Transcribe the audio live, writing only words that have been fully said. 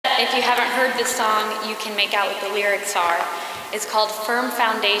if you haven't heard this song, you can make out what the lyrics are. It's called Firm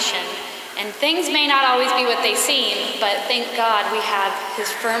Foundation. And things may not always be what they seem, but thank God we have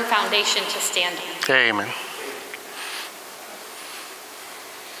his firm foundation to stand on. Amen.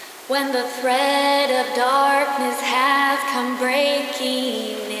 When the thread of darkness has come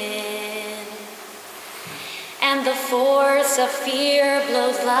breaking in, and the force of fear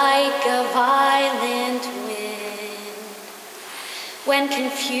blows like a violent wind, when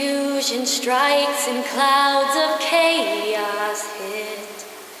confusion strikes and clouds of chaos hit,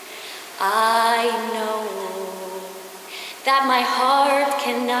 I know that my heart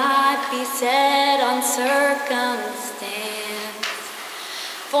cannot be set on circumstance,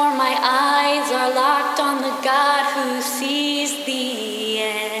 for my eyes are locked on the God who sees the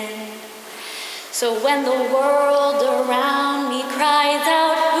end. So when the world around me cries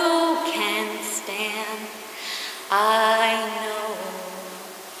out, who can stand? I know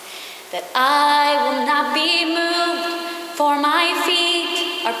that I will not be moved, for my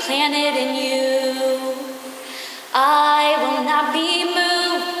feet are planted in you. I will not be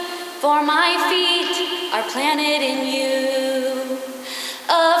moved, for my feet are planted in you.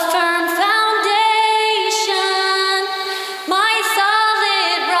 A firm foundation, my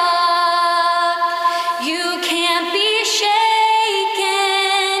solid rock. You can't be shaken,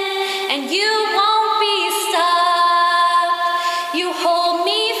 and you won't be stopped. You hold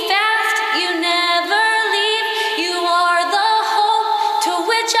me fast, you never leave. You are the hope to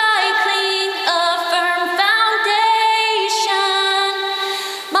which I cling. A firm foundation,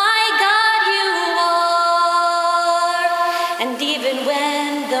 my God, you are. And even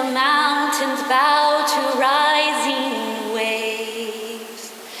when the mountains bow to rising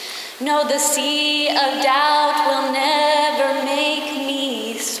waves, no, the sea of doubt will never make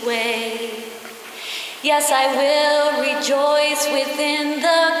me sway. Yes, I will rejoice within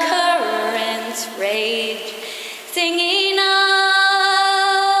the current's rage, singing, oh,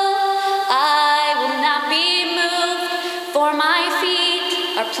 I will not be moved, for my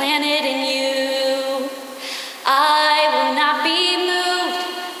feet are planted in you. I will not be moved,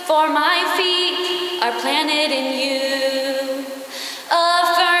 for my feet are planted in you. A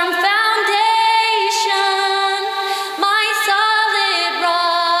firm foundation, my solid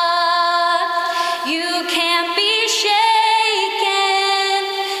rock. You can't be shaken,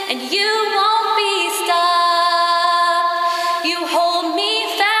 and you won't be stopped. You hold me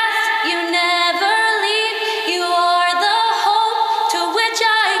fast, you never leave. You are the hope to which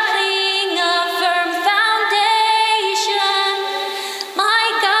I cling. A firm foundation, my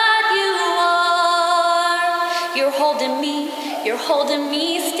God, you are. You're holding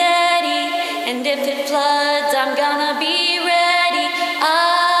me steady, and if it floods, I'm gonna be ready.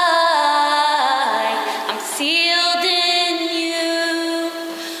 I'm sealed in you.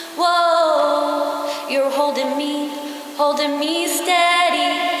 Whoa, you're holding me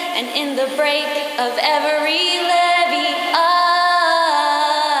steady, and in the break of every levee,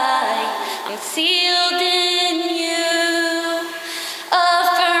 I'm sealed in you. A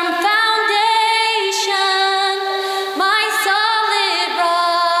firm foundation, my solid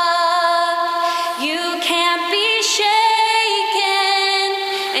rock. You can't be shaken,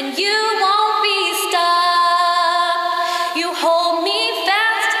 and you won't be stopped. You hold me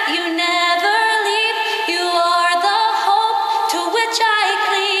fast, you never leave. You are the hope to which I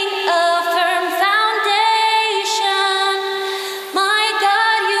cling. A firm foundation, my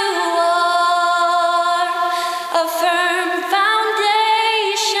God, you are. A firm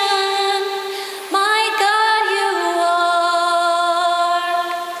foundation, my God, you are.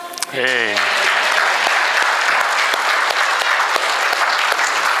 Hey.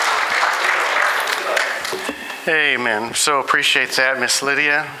 Amen. So appreciate that, Miss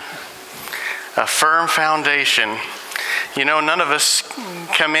Lydia. A firm foundation. You know, none of us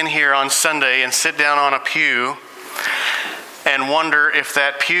come in here on Sunday and sit down on a pew and wonder if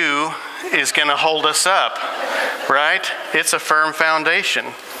that pew is going to hold us up, right? It's a firm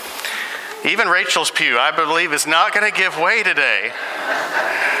foundation. Even Rachel's pew, I believe, is not going to give way today.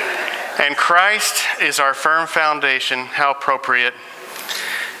 And Christ is our firm foundation. How appropriate.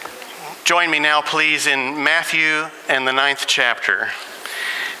 Join me now, please, in Matthew and the 9th chapter.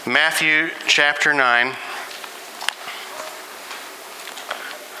 Matthew chapter 9.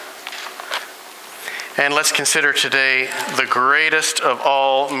 And let's consider today the greatest of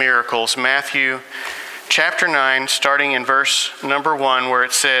all miracles. Matthew chapter 9, starting in verse number 1, where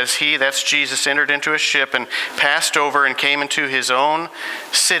it says, He, that's Jesus, entered into a ship and passed over and came into his own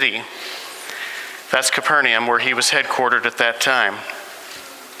city. That's Capernaum, where he was headquartered at that time.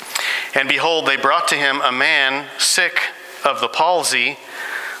 And behold, they brought to him a man sick of the palsy,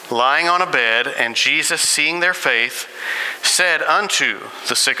 lying on a bed, and Jesus, seeing their faith, said unto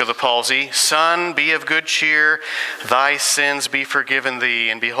the sick of the palsy, Son, be of good cheer, thy sins be forgiven thee.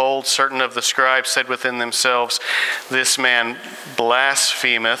 And behold, certain of the scribes said within themselves, This man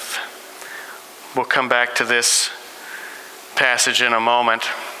blasphemeth. We'll come back to this passage in a moment.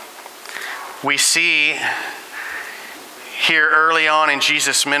 We see here early on in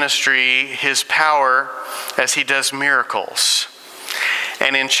Jesus' ministry his power as he does miracles.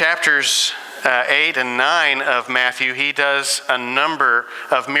 And in chapters 8 and 9 of Matthew, he does a number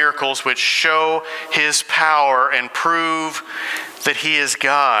of miracles which show his power and prove that he is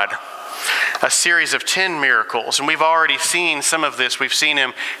God. A series of 10 miracles, and we've already seen some of this. We've seen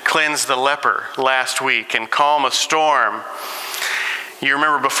him cleanse the leper last week and calm a storm. You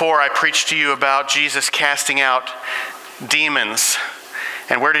remember before I preached to you about Jesus casting out demons.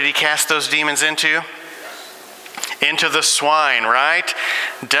 And where did he cast those demons into? Into the swine, right?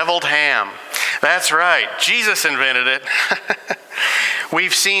 Deviled ham. That's right. Jesus invented it.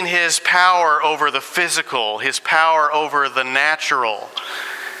 We've seen his power over the physical, his power over the natural,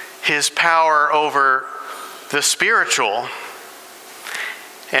 his power over the spiritual.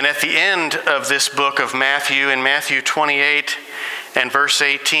 And at the end of this book of Matthew, in Matthew 28 and verse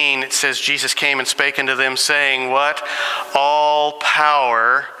 18, it says, Jesus came and spake unto them, saying, what? All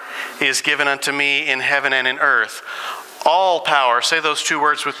power is given unto me in heaven and in earth. All power. Say those two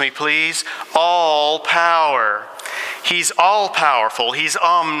words with me, please. All power. He's all powerful. He's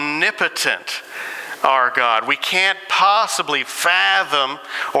omnipotent, our God. We can't possibly fathom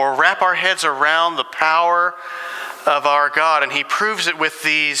or wrap our heads around the power of our God. And he proves it with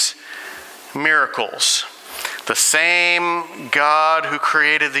these miracles. The same God who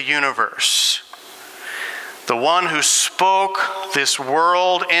created the universe, the one who spoke this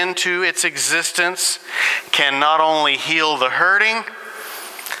world into its existence, can not only heal the hurting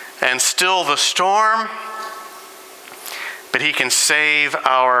and still the storm, but he can save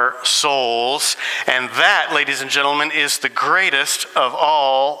our souls. And that, ladies and gentlemen, is the greatest of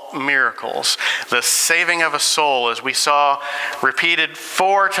all miracles. The saving of a soul, as we saw repeated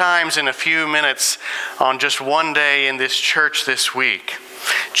 4 times in a few minutes on just one day in this church this week.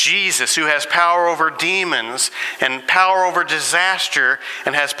 Jesus, who has power over demons and power over disaster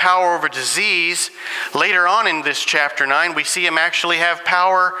and has power over disease. Later on in this chapter 9, we see him actually have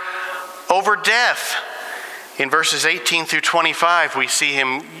power over death. In verses 18 through 25, we see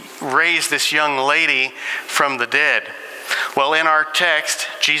him raise this young lady from the dead. Well, in our text,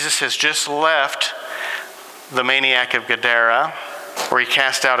 Jesus has just left the maniac of Gadara, where he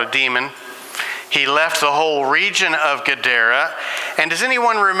cast out a demon. He left the whole region of Gadara. And does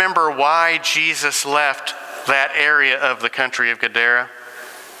anyone remember why Jesus left that area of the country of Gadara?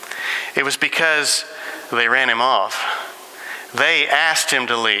 It was because they ran him off. They asked him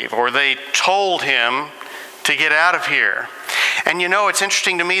to leave, or they told him to get out of here. And you know, it's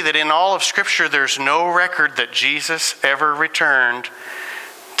interesting to me that in all of Scripture, there's no record that Jesus ever returned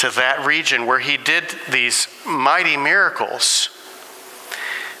to that region where he did these mighty miracles.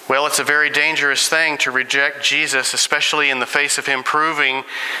 Well, it's a very dangerous thing to reject Jesus, especially in the face of him proving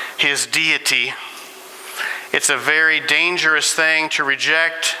his deity. It's a very dangerous thing to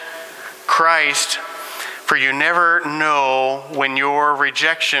reject Christ, for you never know when your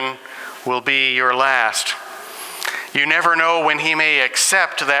rejection will be your last. You never know when he may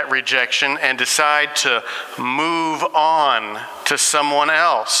accept that rejection and decide to move on to someone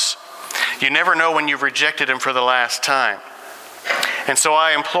else. You never know when you've rejected him for the last time. And so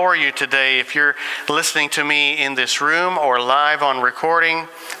I implore you today, if you're listening to me in this room or live on recording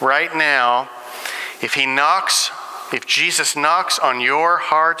right now, if Jesus knocks on your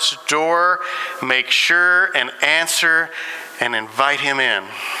heart's door, make sure and answer and invite him in.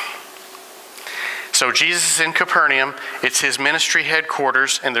 So Jesus is in Capernaum. It's his ministry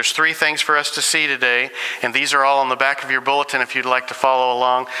headquarters, and there's 3 things for us to see today, and these are all on the back of your bulletin if you'd like to follow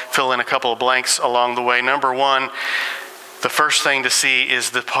along, fill in a couple of blanks along the way. Number 1, the first thing to see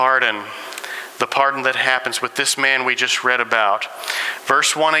is the pardon that happens with this man we just read about.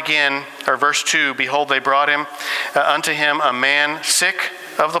 Verse 1 again, or verse 2, behold, they brought him unto him a man sick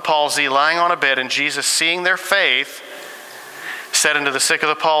of the palsy, lying on a bed, and Jesus, seeing their faith, said unto the sick of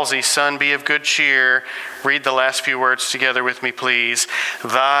the palsy, Son, be of good cheer. Read the last few words together with me, please.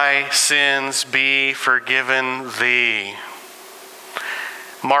 Thy sins be forgiven thee.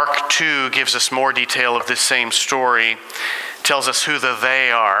 Mark 2 gives us more detail of this same story. Tells us who the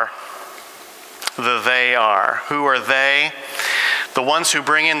they are. The they are. Who are they? The ones who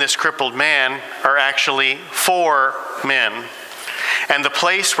bring in this crippled man are actually 4 men. And the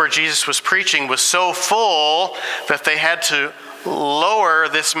place where Jesus was preaching was so full that they had to lower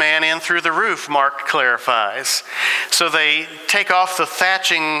this man in through the roof, Mark clarifies. So they take off the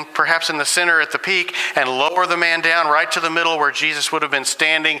thatching, perhaps in the center at the peak, and lower the man down right to the middle where Jesus would have been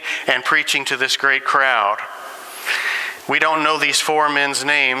standing and preaching to this great crowd. We don't know these four men's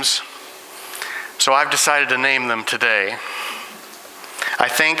names, so I've decided to name them today. I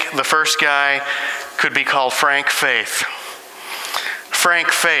think the first guy could be called Frank Faith. Frank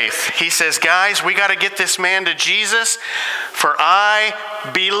Faith. He says, guys, we got to get this man to Jesus, for I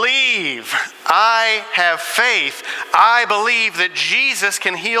believe. I have faith. I believe that Jesus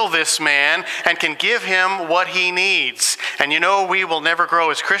can heal this man and can give him what he needs. And you know, we will never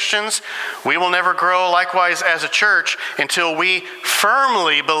grow as Christians. We will never grow likewise as a church until we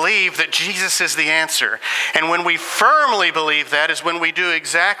firmly believe that Jesus is the answer. And when we firmly believe that is when we do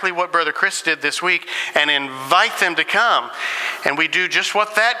exactly what Brother Chris did this week and invite them to come. And we do just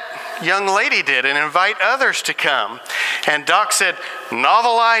what that young lady did and invite others to come. And Doc said,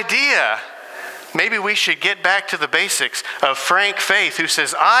 novel idea. Maybe we should get back to the basics of Frank Faith, who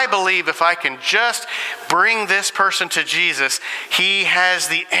says, I believe if I can just bring this person to Jesus, he has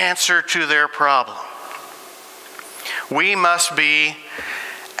the answer to their problem. We must be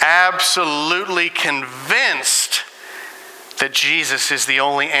absolutely convinced that Jesus is the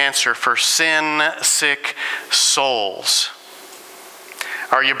only answer for sin-sick souls.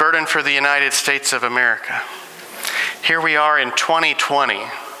 Are you burdened for the United States of America? Here we are in 2020.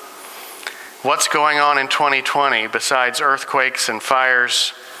 What's going on in 2020 besides earthquakes and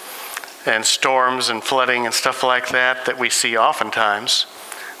fires and storms and flooding and stuff like that we see oftentimes?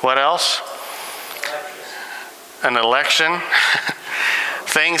 What else? An election.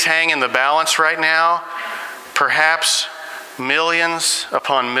 Things hang in the balance right now. Perhaps millions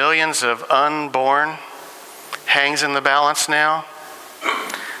upon millions of unborn hangs in the balance now.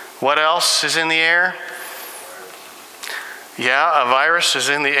 What else is in the air? Yeah, a virus is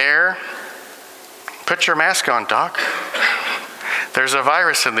in the air. Put your mask on, Doc. There's a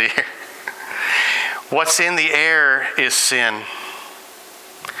virus in the air. What's in the air is sin.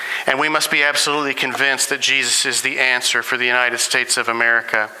 And we must be absolutely convinced that Jesus is the answer for the United States of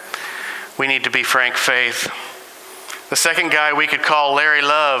America. We need to be Frank Faith. The second guy we could call Larry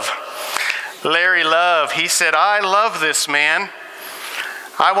Love. Larry Love, he said, I love this man.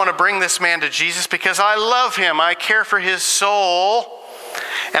 I want to bring this man to Jesus because I love him. I care for his soul,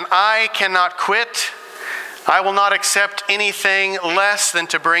 and I cannot quit. I will not accept anything less than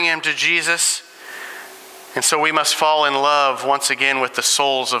to bring him to Jesus. And so we must fall in love once again with the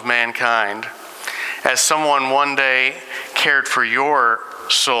souls of mankind. As someone one day cared for your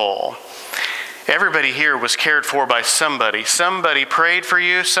soul. Everybody here was cared for by somebody. Somebody prayed for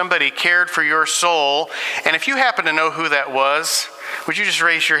you. Somebody cared for your soul. And if you happen to know who that was, would you just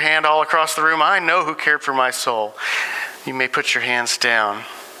raise your hand all across the room? I know who cared for my soul. You may put your hands down.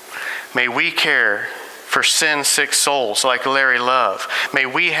 May we care for sin-sick souls like Larry Love. May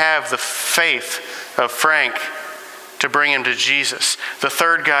we have the faith of Frank to bring him to Jesus. The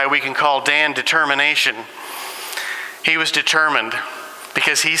third guy we can call Dan Determination. He was determined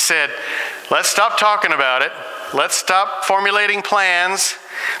because he said, let's stop talking about it. Let's stop formulating plans.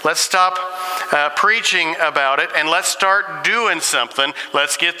 Let's stop preaching about it, and let's start doing something.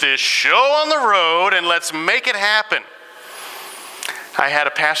 Let's get this show on the road, and let's make it happen. I had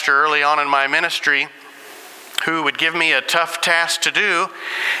a pastor early on in my ministry who would give me a tough task to do,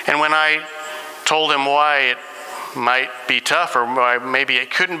 and when I told him why it might be tough or why maybe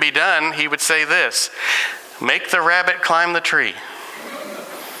it couldn't be done, he would say this, make the rabbit climb the tree.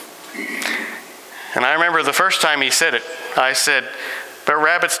 And I remember the first time he said it, I said, but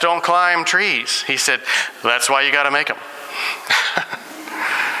rabbits don't climb trees. He said, that's why you got to make them.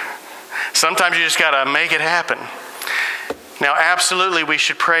 Sometimes you just got to make it happen. Now, absolutely, we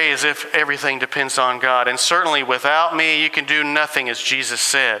should pray as if everything depends on God. And certainly, without me, you can do nothing, as Jesus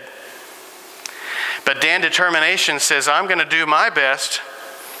said. But Dan Determination says, I'm going to do my best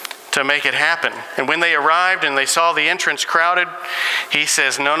to make it happen. And when they arrived and they saw the entrance crowded, he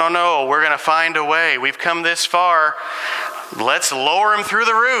says, no, we're going to find a way. We've come this far. Let's lower him through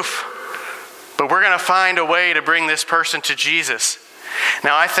the roof. But we're going to find a way to bring this person to Jesus.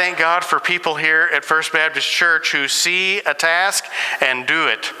 Now, I thank God for people here at First Baptist Church who see a task and do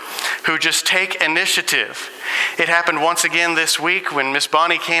it, who just take initiative. It happened once again this week when Miss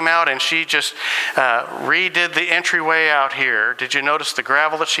Bonnie came out and she just redid the entryway out here. Did you notice the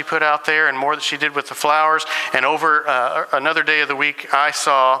gravel that she put out there and more that she did with the flowers? And over another day of the week, I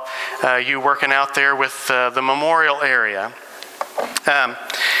saw you working out there with the memorial area.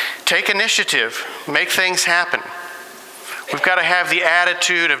 Take initiative. Make things happen. We've got to have the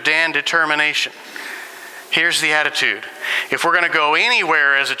attitude of Dan Determination. Here's the attitude. If we're going to go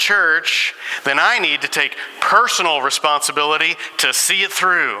anywhere as a church, then I need to take personal responsibility to see it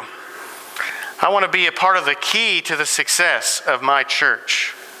through. I want to be a part of the key to the success of my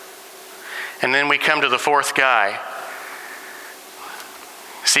church. And then we come to the fourth guy.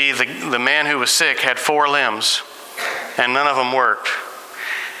 See, the man who was sick had 4 limbs, and none of them worked.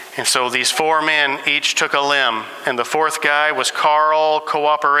 And so these 4 men each took a limb, and the fourth guy was Carl,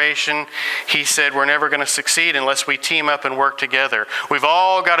 cooperation. He said, we're never going to succeed unless we team up and work together. We've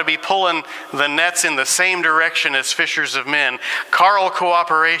all got to be pulling the nets in the same direction as fishers of men. Carl,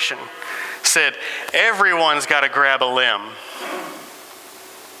 cooperation, said, everyone's got to grab a limb.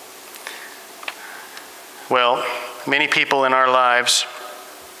 Well, many people in our lives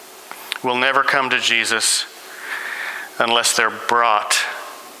will never come to Jesus unless they're brought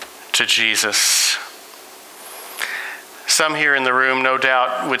to Jesus. Some here in the room, no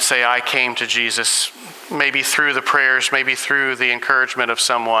doubt, would say, I came to Jesus, maybe through the prayers, maybe through the encouragement of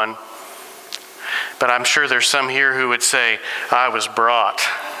someone. But I'm sure there's some here who would say, I was brought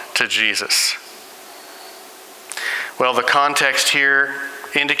to Jesus. Well, the context here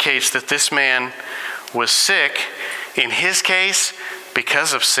indicates that this man was sick, in his case,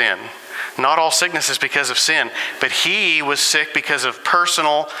 because of sin. Not all sickness is because of sin, but he was sick because of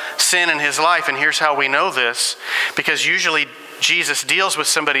personal sin in his life. And here's how we know this, because usually Jesus deals with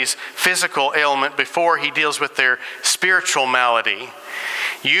somebody's physical ailment before he deals with their spiritual malady.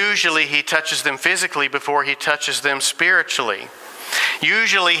 Usually he touches them physically before he touches them spiritually.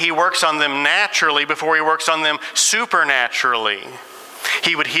 Usually he works on them naturally before he works on them supernaturally.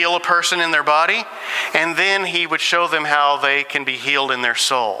 He would heal a person in their body, and then he would show them how they can be healed in their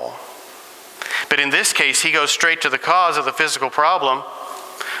soul. But in this case, he goes straight to the cause of the physical problem,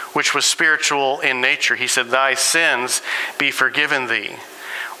 which was spiritual in nature. He said, thy sins be forgiven thee.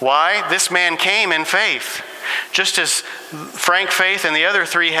 Why? This man came in faith. Just as Frank Faith and the other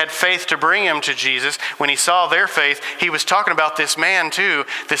 3 had faith to bring him to Jesus, when he saw their faith, he was talking about this man too.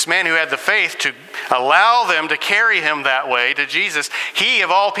 This man who had the faith to allow them to carry him that way to Jesus. He,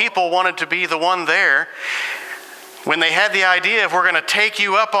 of all people, wanted to be the one there. When they had the idea of, we're going to take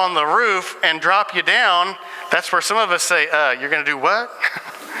you up on the roof and drop you down, that's where some of us say, you're going to do what?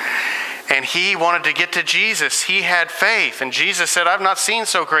 And he wanted to get to Jesus. He had faith. And Jesus said, I've not seen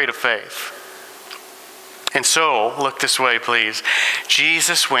so great a faith. And so, look this way, please.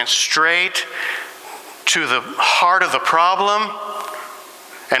 Jesus went straight to the heart of the problem.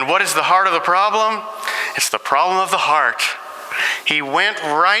 And what is the heart of the problem? It's the problem of the heart. He went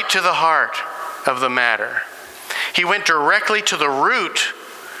right to the heart of the matter. He went directly to the root,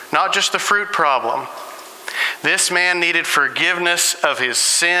 not just the fruit problem. This man needed forgiveness of his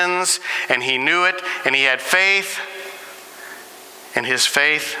sins, and he knew it, and he had faith, and his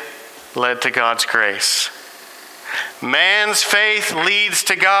faith led to God's grace. Man's faith leads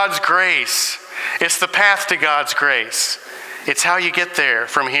to God's grace. It's the path to God's grace. It's how you get there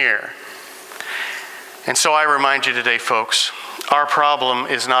from here. And so I remind you today, folks, our problem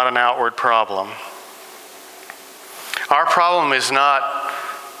is not an outward problem. Our problem is not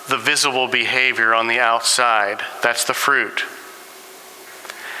the visible behavior on the outside. That's the fruit.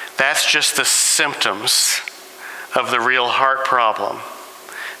 That's just the symptoms of the real heart problem,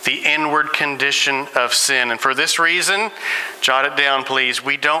 the inward condition of sin. And for this reason, jot it down, please,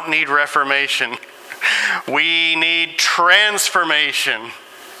 we don't need reformation. We need transformation.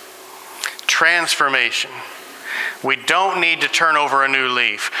 Transformation. We don't need to turn over a new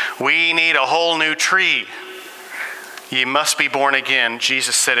leaf. We need a whole new tree. You must be born again.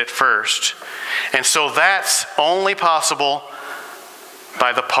 Jesus said it first. And so that's only possible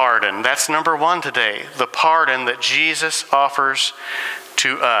by the pardon. That's number 1 today, the pardon that Jesus offers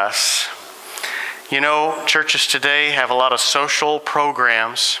to us. You know, churches today have a lot of social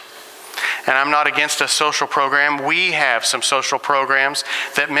programs, and I'm not against a social program. We have some social programs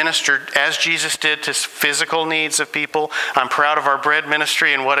that minister, as Jesus did, to physical needs of people. I'm proud of our bread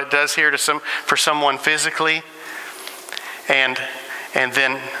ministry and what it does here for someone physically. And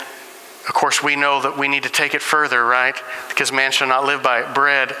then, of course, we know that we need to take it further, right? Because man shall not live by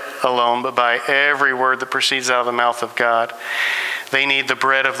bread alone, but by every word that proceeds out of the mouth of God. They need the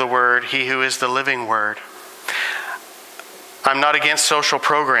bread of the word, he who is the living word. I'm not against social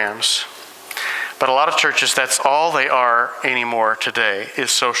programs, but a lot of churches, that's all they are anymore today,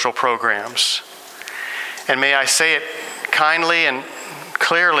 is social programs. And may I say it kindly and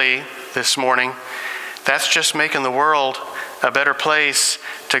clearly this morning, that's just making the world a better place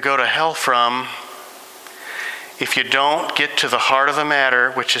to go to hell from if you don't get to the heart of the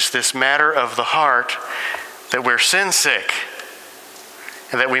matter, which is this matter of the heart, that we're sin sick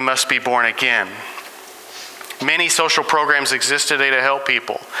and that we must be born again. Many social programs exist today to help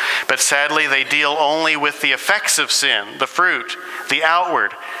people, but sadly they deal only with the effects of sin, the fruit, the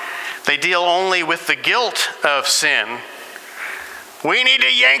outward. They deal only with the guilt of sin. We need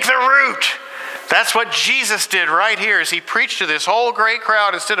to yank the root. That's what Jesus did right here as he preached to this whole great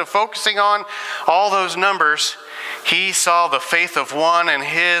crowd. Instead of focusing on all those numbers, he saw the faith of one, and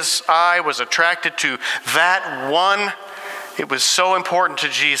his eye was attracted to that one. It was so important to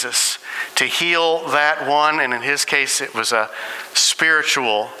Jesus to heal that one, and in his case, it was a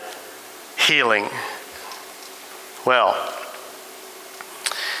spiritual healing. Well,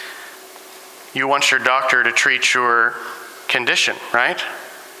 you want your doctor to treat your condition, right?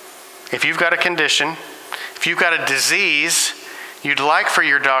 If you've got a condition, if you've got a disease, you'd like for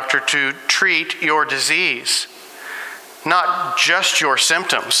your doctor to treat your disease, not just your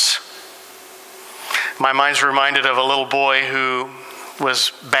symptoms. My mind's reminded of a little boy who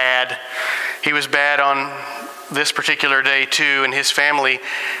was bad. He was bad on this particular day too, and his family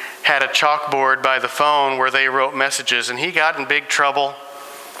had a chalkboard by the phone where they wrote messages, and he got in big trouble.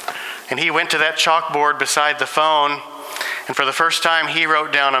 And he went to that chalkboard beside the phone, and for the first time he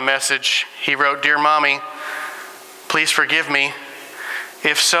wrote down a message. He wrote, "Dear Mommy, please forgive me.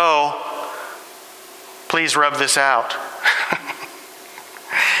 If so, please rub this out."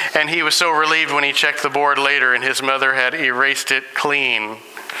 And he was so relieved when he checked the board later and his mother had erased it clean.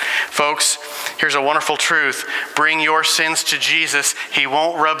 Folks, here's a wonderful truth. Bring your sins to Jesus. He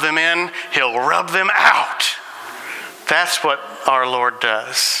won't rub them in, he'll rub them out. That's what our Lord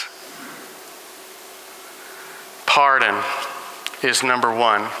does. Pardon is number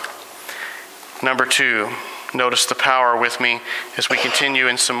one. Number two, notice the power with me as we continue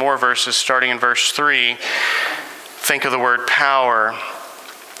in some more verses, starting in verse 3. Think of the word power.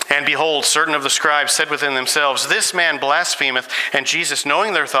 And behold, certain of the scribes said within themselves, "This man blasphemeth." And Jesus,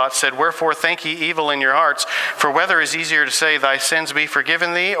 knowing their thoughts, said, "Wherefore think ye evil in your hearts? For whether is easier to say, Thy sins be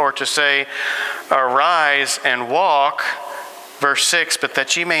forgiven thee, or to say, Arise and walk?" Verse 6, "But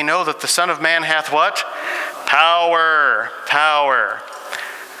that ye may know that the Son of Man hath" what? Power. Power.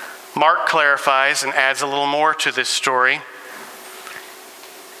 Mark clarifies and adds a little more to this story.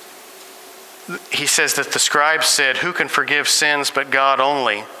 He says that the scribes said, "Who can forgive sins but God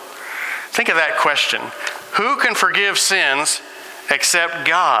only?" Think of that question. Who can forgive sins except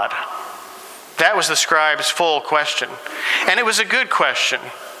God? That was the scribes' full question. And it was a good question.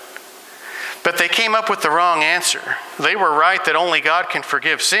 But they came up with the wrong answer. They were right that only God can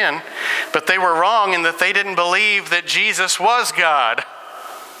forgive sin, but they were wrong in that they didn't believe that Jesus was God.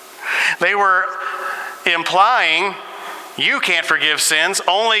 They were implying, you can't forgive sins,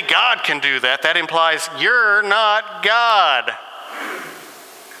 only God can do that. That implies you're not God.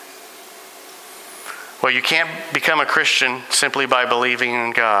 Well, you can't become a Christian simply by believing in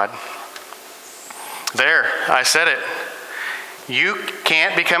God. There, I said it. You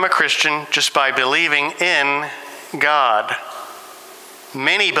can't become a Christian just by believing in God.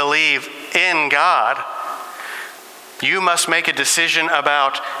 Many believe in God. You must make a decision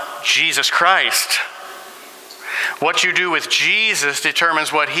about Jesus Christ. What you do with Jesus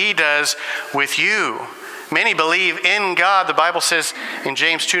determines what he does with you. Many believe in God. The Bible says in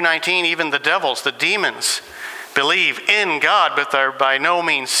James 2:19, even the devils, the demons, believe in God, but they're by no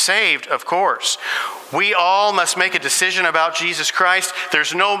means saved, of course. We all must make a decision about Jesus Christ.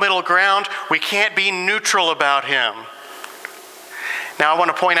 There's no middle ground. We can't be neutral about him. Now I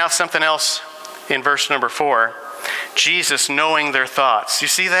want to point out something else in verse number 4. Jesus knowing their thoughts. You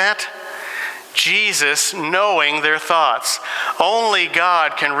see that? Jesus knowing their thoughts. Only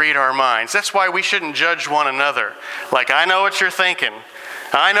God can read our minds. That's why we shouldn't judge one another. Like, I know what you're thinking.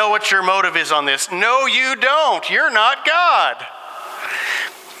 I know what your motive is on this. No, you don't. You're not God.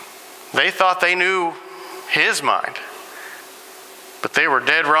 They thought they knew his mind, but they were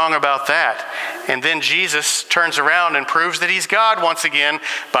dead wrong about that. And then Jesus turns around and proves that he's God once again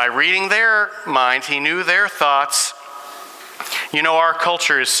by reading their minds. He knew their thoughts. You know, our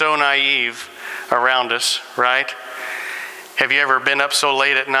culture is so naive around us, right? Have you ever been up so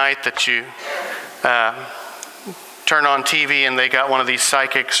late at night that you turn on TV and they got one of these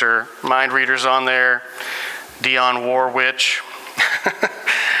psychics or mind readers on there? Dionne Warwick,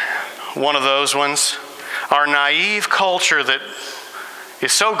 one of those ones. Our naive culture that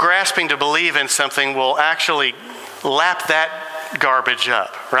is so grasping to believe in something will actually lap that garbage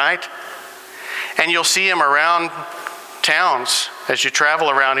up, right? And you'll see them around towns as you travel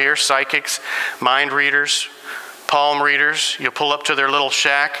around here, psychics, mind readers, palm readers. You'll pull up to their little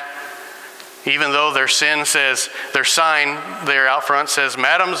shack, even though their sign there out front says,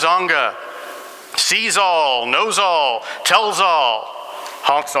 Madam Zonga, sees all, knows all, tells all.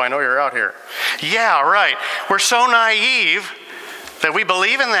 Honk so I know you're out here. Yeah, right. We're so naive that we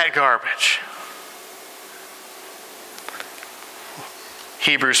believe in that garbage.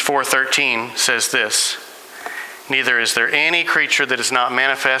 Hebrews 4:13 says this, neither is there any creature that is not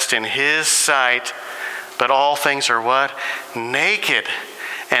manifest in his sight, but all things are what? Naked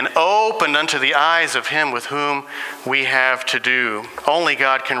and opened unto the eyes of him with whom we have to do. Only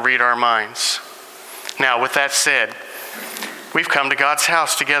God can read our minds. Now, with that said, we've come to God's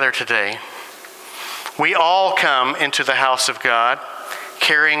house together today. We all come into the house of God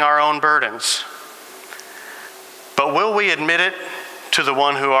carrying our own burdens. But will we admit it to the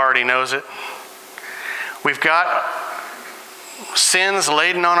one who already knows it? We've got sins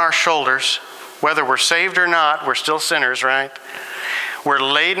laden on our shoulders. Whether we're saved or not, we're still sinners, right? We're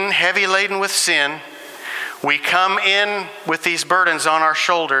laden, heavy laden with sin. We come in with these burdens on our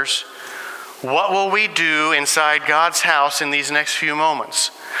shoulders. What will we do inside God's house in these next few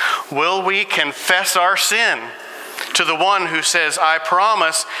moments? Will we confess our sin to the one who says, I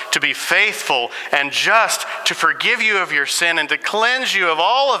promise to be faithful and just to forgive you of your sin and to cleanse you of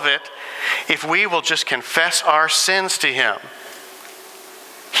all of it, if we will just confess our sins to him?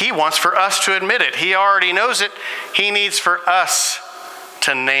 He wants for us to admit it. He already knows it. He needs for us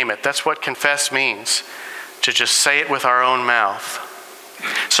to name it. That's what confess means, to just say it with our own mouth.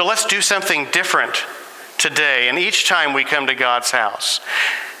 So let's do something different today and each time we come to God's house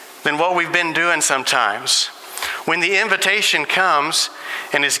than what we've been doing sometimes. When the invitation comes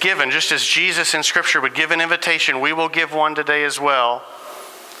and is given, just as Jesus in Scripture would give an invitation, we will give one today as well.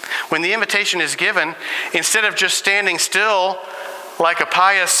 When the invitation is given, instead of just standing still like a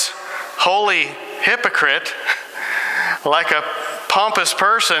pious, holy hypocrite, like a pompous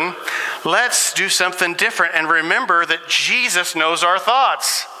person, let's do something different and remember that Jesus knows our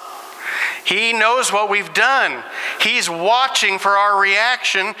thoughts. He knows what we've done. He's watching for our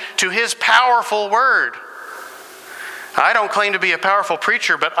reaction to his powerful word. I don't claim to be a powerful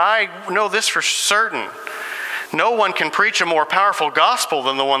preacher, but I know this for certain. No one can preach a more powerful gospel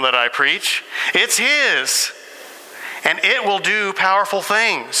than the one that I preach. It's his. And it will do powerful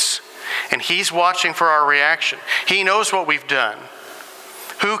things. And he's watching for our reaction. He knows what we've done.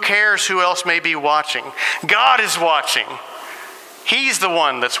 Who cares who else may be watching? God is watching. He's the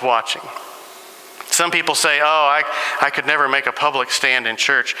one that's watching. Some people say, oh, I could never make a public stand in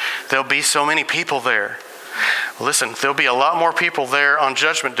church. There'll be so many people there. Listen, there'll be a lot more people there on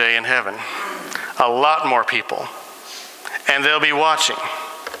Judgment Day in heaven. A lot more people. And they'll be watching.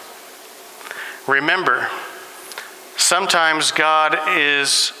 Remember, sometimes God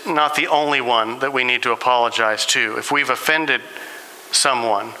is not the only one that we need to apologize to. If we've offended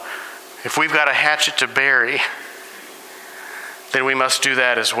someone, if we've got a hatchet to bury, then we must do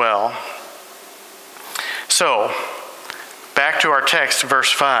that as well. So, back to our text,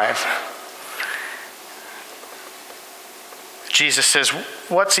 verse 5. Jesus says,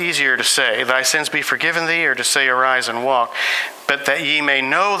 what's easier to say, thy sins be forgiven thee, or to say, arise and walk? But that ye may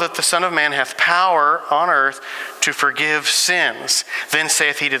know that the Son of Man hath power on earth to forgive sins. Then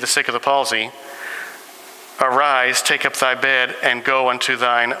saith he to the sick of the palsy, arise, take up thy bed, and go unto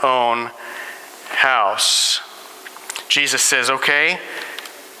thine own house. Jesus says, okay,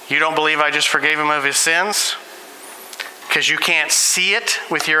 you don't believe I just forgave him of his sins? Because you can't see it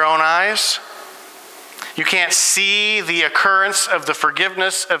with your own eyes? You can't see the occurrence of the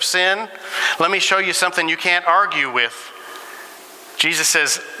forgiveness of sin? Let me show you something you can't argue with. Jesus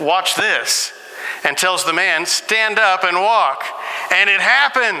says, watch this, and tells the man, stand up and walk. And it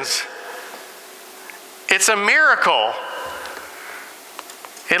happens. It's a miracle.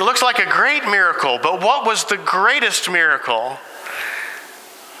 It looks like a great miracle, but what was the greatest miracle?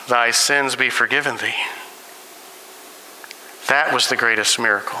 Thy sins be forgiven thee. That was the greatest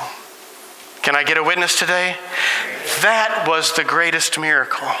miracle. Can I get a witness today? That was the greatest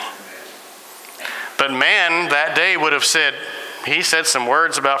miracle. But man that day would have said, he said some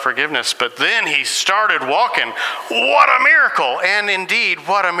words about forgiveness, but then he started walking. What a miracle! And indeed,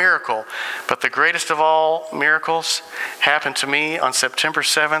 what a miracle. But the greatest of all miracles happened to me on September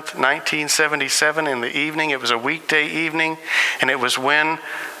 7th, 1977 in the evening. It was a weekday evening, and it was when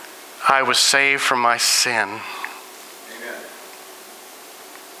I was saved from my sin.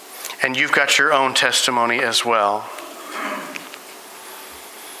 And you've got your own testimony as well.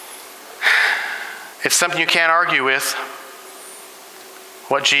 It's something you can't argue with,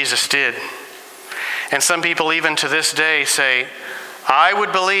 what Jesus did. And some people even to this day say, I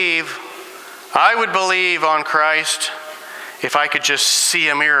would believe on Christ if I could just see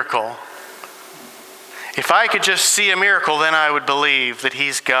a miracle. If I could just see a miracle, then I would believe that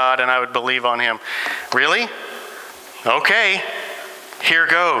he's God and I would believe on him. Really? Okay. Here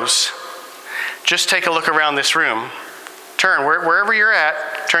goes. Just take a look around this room. Turn, wherever you're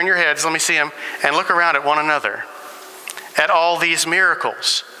at, turn your heads, let me see them, and look around at one another. At all these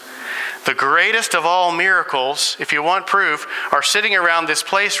miracles. The greatest of all miracles, if you want proof, are sitting around this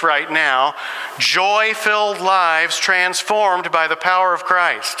place right now. Joy-filled lives transformed by the power of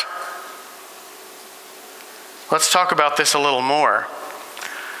Christ. Let's talk about this a little more.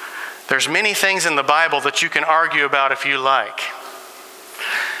 There's many things in the Bible that you can argue about if you like.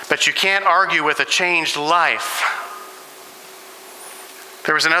 But you can't argue with a changed life.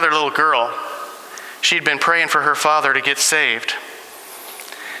 There was another little girl. She'd been praying for her father to get saved.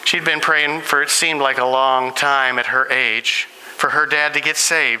 She'd been praying for, it seemed like a long time at her age, for her dad to get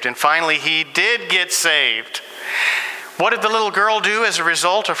saved. And finally, he did get saved. What did the little girl do as a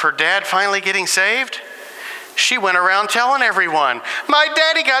result of her dad finally getting saved? She went around telling everyone, my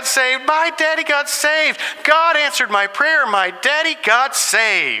daddy got saved, my daddy got saved. God answered my prayer, my daddy got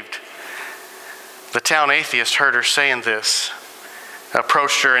saved. The town atheist heard her saying this,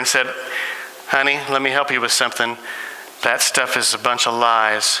 approached her and said, honey, let me help you with something. That stuff is a bunch of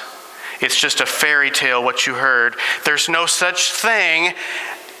lies. It's just a fairy tale what you heard. There's no such thing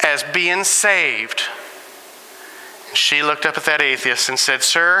as being saved. She looked up at that atheist and said,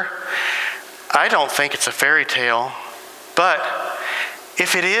 sir, I don't think it's a fairy tale, but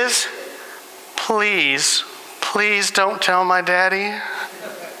if it is, please don't tell my daddy.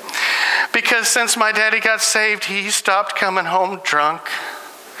 Because since my daddy got saved, he stopped coming home drunk.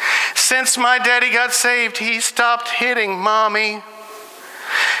 Since my daddy got saved, he stopped hitting mommy.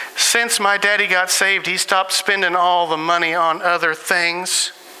 Since my daddy got saved, he stopped spending all the money on other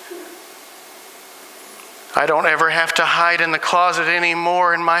things. I don't ever have to hide in the closet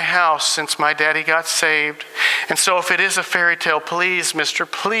anymore in my house since my daddy got saved. And so if it is a fairy tale, please, mister,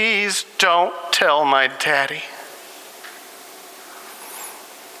 please don't tell my daddy.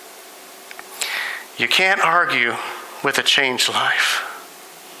 You can't argue with a changed life.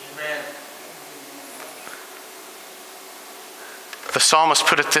 Amen. The psalmist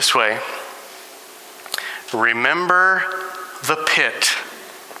put it this way: remember the pit.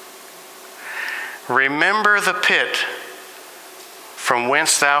 Remember the pit from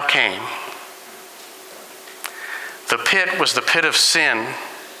whence thou came. The pit was the pit of sin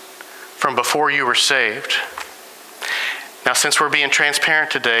from before you were saved. Now, since we're being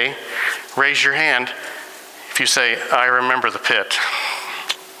transparent today, raise your hand if you say, I remember the pit.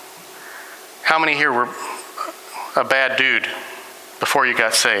 How many here were a bad dude before you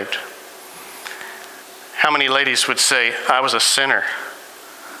got saved? How many ladies would say, I was a sinner?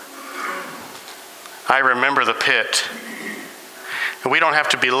 I remember the pit. And we don't have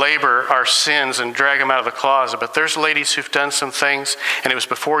to belabor our sins and drag them out of the closet, but there's ladies who've done some things, and it was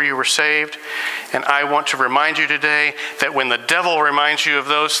before you were saved. And I want to remind you today that when the devil reminds you of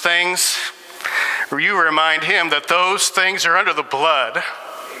those things, you remind him that those things are under the blood.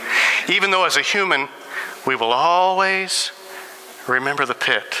 Even though as a human, we will always remember the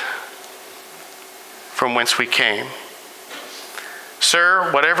pit from whence we came.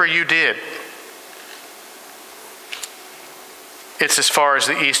 Sir, whatever you did, it's as far as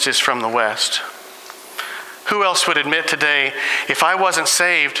the east is from the west. Who else would admit today, if I wasn't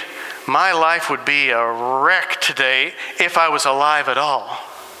saved, my life would be a wreck today if I was alive at all?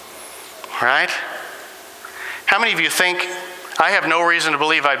 Right? How many of you think, I have no reason to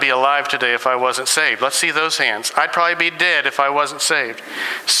believe I'd be alive today if I wasn't saved? Let's see those hands. I'd probably be dead if I wasn't saved.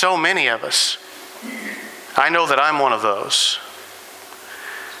 So many of us. I know that I'm one of those.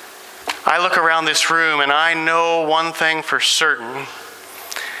 I look around this room and I know one thing for certain.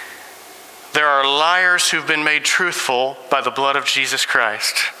 There are liars who've been made truthful by the blood of Jesus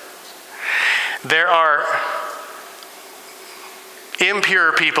Christ. There are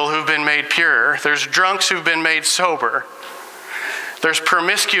impure people who've been made pure. There's drunks who've been made sober. There's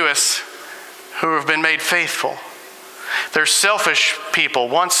promiscuous who have been made faithful. There's selfish people,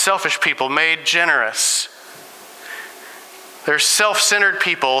 once selfish people, made generous. There's self-centered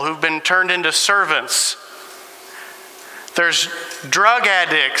people who've been turned into servants. There's drug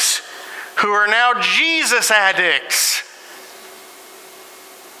addicts who are now Jesus addicts.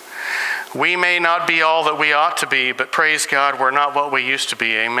 We may not be all that we ought to be, but praise God, we're not what we used to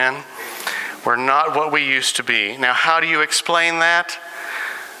be, amen? We're not what we used to be. Now, how do you explain that?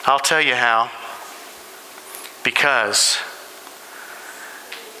 I'll tell you how. Because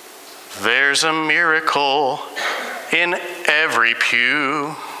there's a miracle in every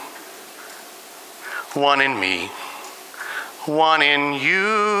pew. One in me, one in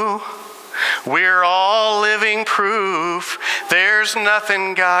you. We're all living proof There's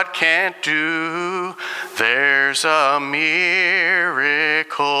nothing God can't do. There's a miracle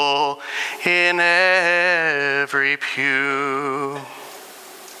in every pew.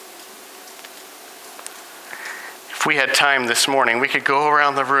 If we had time this morning, we could go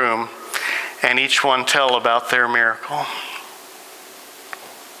around the room and each one tell about their miracle.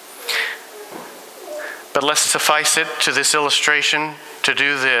 But let's suffice it to this illustration to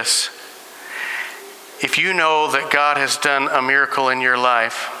do this. If you know that God has done a miracle in your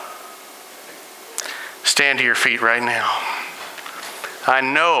life, stand to your feet right now. I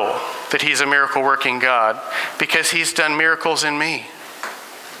know that He's a miracle-working God because He's done miracles in me.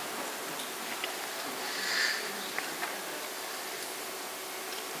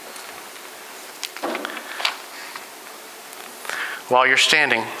 While you're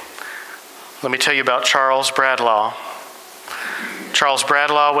standing, let me tell you about Charles Bradlaugh. Charles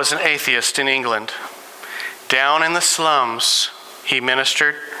Bradlaugh was an atheist in England. Down in the slums, he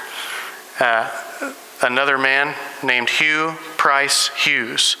ministered. Another man named Hugh Price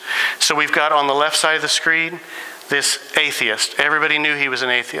Hughes. So we've got on the left side of the screen this atheist. Everybody knew he was an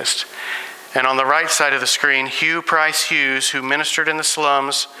atheist. And on the right side of the screen, Hugh Price Hughes, who ministered in the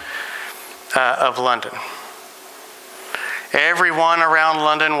slums of London. Everyone around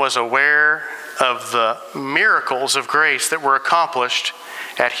London was aware of the miracles of grace that were accomplished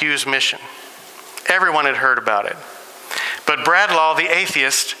at Hughes' mission. Everyone had heard about it. But Bradlaugh, the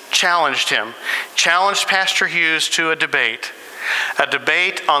atheist, challenged him, challenged Pastor Hughes to a debate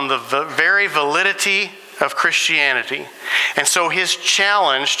on the very validity of Christianity. And so his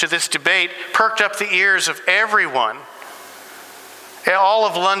challenge to this debate perked up the ears of everyone. All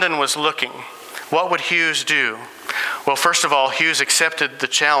of London was looking. What would Hughes do? Well, first of all, Hughes accepted the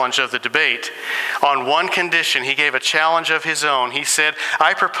challenge of the debate. On one condition, he gave a challenge of his own. He said,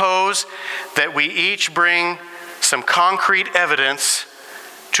 I propose that we each bring some concrete evidence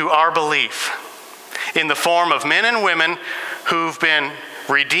to our belief in the form of men and women who've been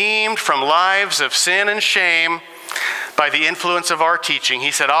redeemed from lives of sin and shame by the influence of our teaching.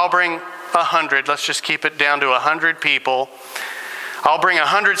 He said, I'll bring 100. Let's just keep it down to 100 people. I'll bring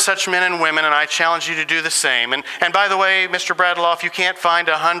 100 such men and women, and I challenge you to do the same. And by the way, Mr. Bradlaugh, if you can't find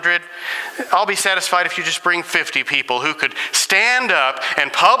 100, I'll be satisfied if you just bring 50 people who could stand up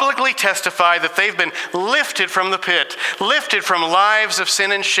and publicly testify that they've been lifted from the pit, lifted from lives of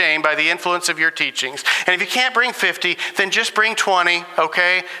sin and shame by the influence of your teachings. And if you can't bring 50, then just bring 20,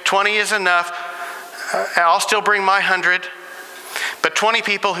 okay? 20 is enough. I'll still bring my 100. But 20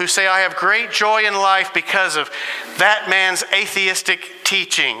 people who say, I have great joy in life because of that man's atheistic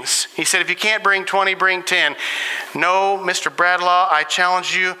teachings. He said, if you can't bring 20, bring 10. No, Mr. Bradlaugh, I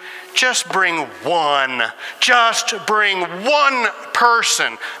challenge you, just bring one. Just bring one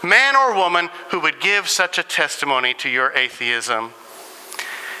person, man or woman, who would give such a testimony to your atheism.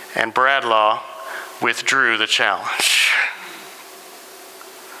 And Bradlaugh withdrew the challenge.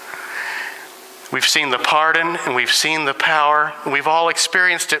 We've seen the pardon and we've seen the power. We've all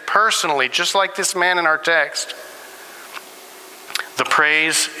experienced it personally, just like this man in our text. The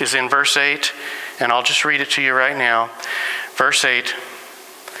praise is in verse 8, and I'll just read it to you right now. Verse 8,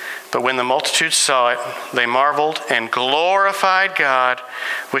 but when the multitude saw it, they marveled and glorified God,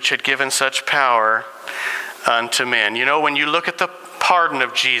 which had given such power unto men. You know, when you look at the pardon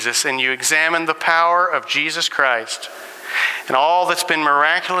of Jesus and you examine the power of Jesus Christ, and all that's been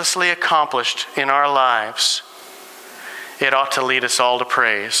miraculously accomplished in our lives, it ought to lead us all to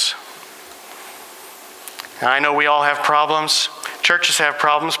praise. Now, I know we all have problems. Churches have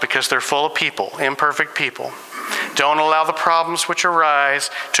problems because they're full of people, imperfect people. Don't allow the problems which arise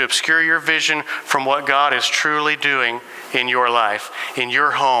to obscure your vision from what God is truly doing in your life, in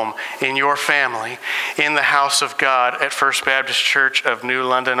your home, in your family, in the house of God at First Baptist Church of New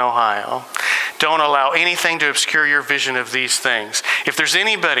London, Ohio. Don't allow anything to obscure your vision of these things. If there's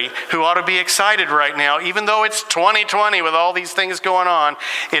anybody who ought to be excited right now, even though it's 2020 with all these things going on,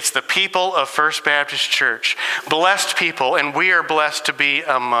 it's the people of First Baptist Church. Blessed people, and we are blessed to be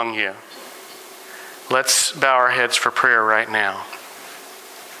among you. Let's bow our heads for prayer right now.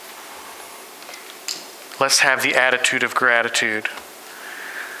 Let's have the attitude of gratitude.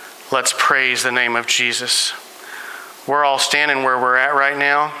 Let's praise the name of Jesus. We're all standing where we're at right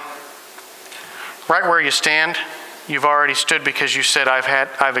now. Right where you stand, you've already stood because you said,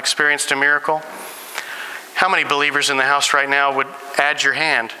 I've experienced a miracle. How many believers in the house right now would add your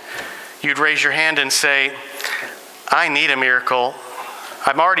hand? You'd raise your hand and say, I need a miracle.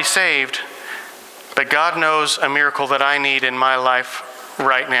 I'm already saved, but God knows a miracle that I need in my life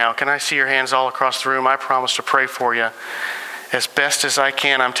right now. Can I see your hands all across the room? I promise to pray for you as best as I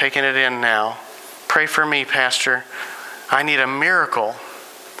can. I'm taking it in now. Pray for me, Pastor. I need a miracle,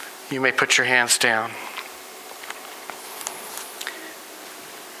 you may put your hands down.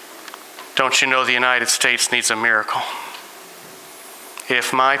 Don't you know the United States needs a miracle?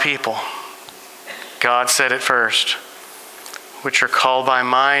 If my people, God said it first, which are called by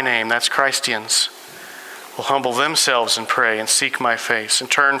my name, that's Christians, will humble themselves and pray and seek my face and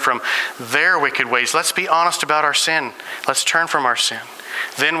turn from their wicked ways. Let's be honest about our sin. Let's turn from our sin.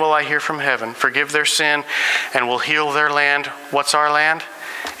 Then will I hear from heaven, forgive their sin, and will heal their land. What's our land?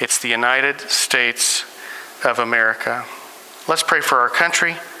 It's the United States of America. Let's pray for our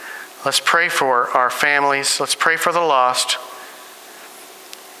country. Let's pray for our families. Let's pray for the lost.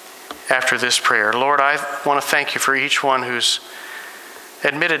 After this prayer, Lord, I want to thank you for each one who's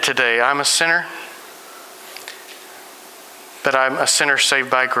admitted today, I'm a sinner, but I'm a sinner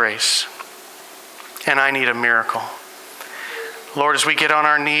saved by grace, and I need a miracle. Lord, as we get on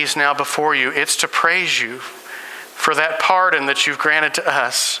our knees now before you, it's to praise you for that pardon that you've granted to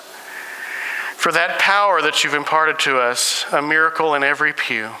us, for that power that you've imparted to us, a miracle in every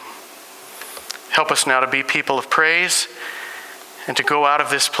pew. Help us now to be people of praise and to go out of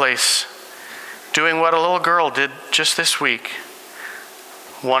this place doing what a little girl did just this week,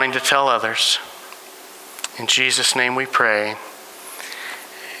 wanting to tell others. In Jesus' name we pray.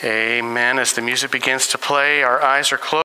 Amen. As the music begins to play, our eyes are closed.